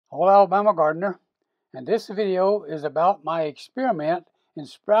Old Alabama Gardener, and this video is about my experiment in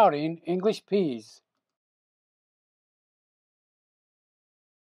sprouting English peas.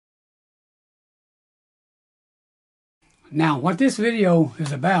 Now, what this video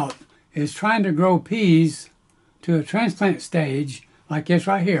is about is trying to grow peas to a transplant stage like this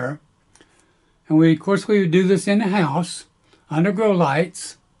right here. And of course we would do this in the house under grow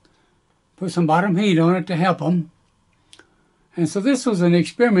lights, put some bottom heat on it to help them. And so this was an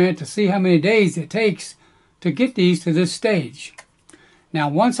experiment to see how many days it takes to get these to this stage. Now,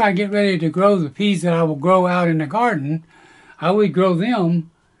 once I get ready to grow the peas that I will grow out in the garden, I would grow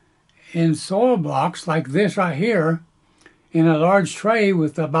them in soil blocks like this right here in a large tray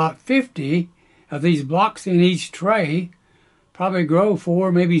with about 50 of these blocks in each tray. Probably grow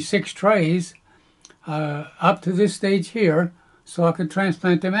 4, maybe 6 trays up to this stage here so I could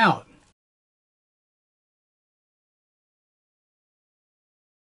transplant them out.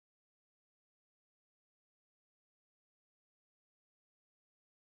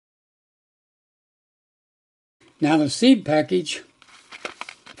 Now the seed package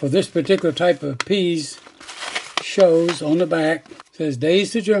for this particular type of peas shows on the back, says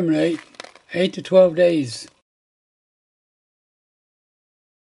days to germinate, 8 to 12 days.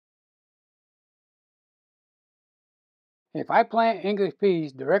 If I plant English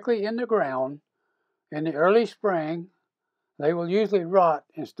peas directly in the ground in the early spring, they will usually rot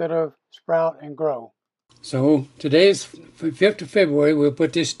instead of sprout and grow. So today is 5th of February. We'll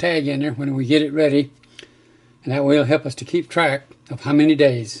put this tag in there when we get it ready. And that will help us to keep track of how many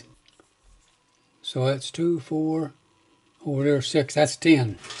days. So that's 2, 4, over there 6, that's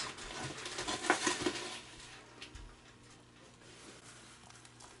 10.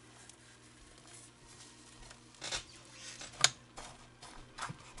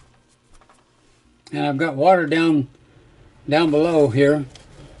 And I've got water down below here,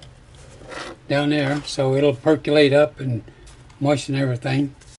 down there, so it'll percolate up and moisten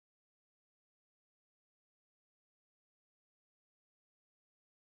everything.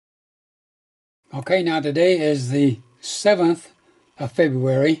 Okay, now today is the 7th of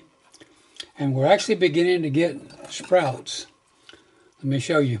February, and we're actually beginning to get sprouts. Let me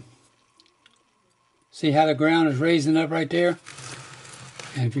show you. See how the ground is raising up right there?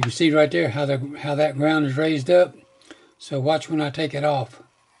 And if you can see right there how that ground is raised up. So watch when I take it off.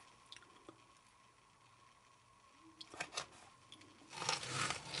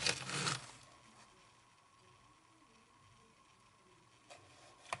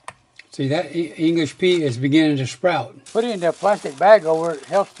 See, that English pea is beginning to sprout. Putting the plastic bag over it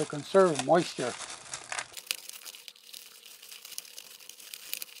helps to conserve moisture.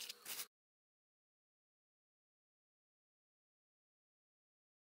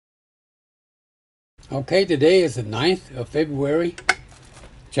 Okay, today is the 9th of February.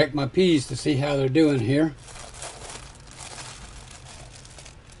 Check my peas to see how they're doing here.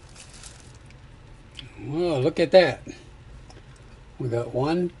 Well, look at that. We got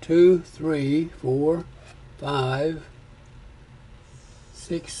 1, 2, 3, 4, 5,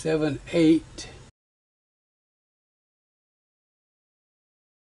 6, 7, 8.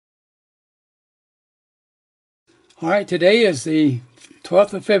 All right, today is the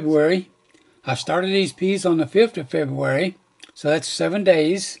 12th of February. I started these peas on the 5th of February, so that's 7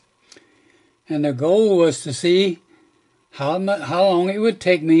 days. And the goal was to see how long it would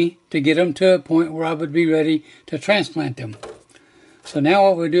take me to get them to a point where I would be ready to transplant them. So now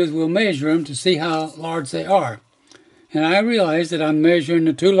what we'll do is we'll measure them to see how large they are. And I realize that I'm measuring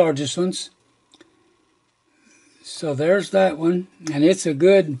the 2 largest ones. So there's that one, and it's a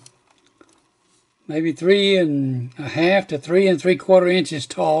good maybe 3.5 to 3 3/4 inches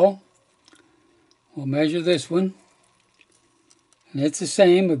tall. We'll measure this one, and it's the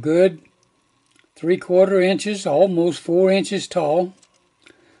same, a good 3/4 inches, almost 4 inches tall.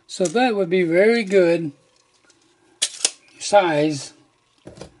 So that would be very good size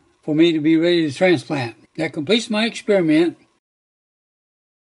for me to be ready to transplant. That completes my experiment.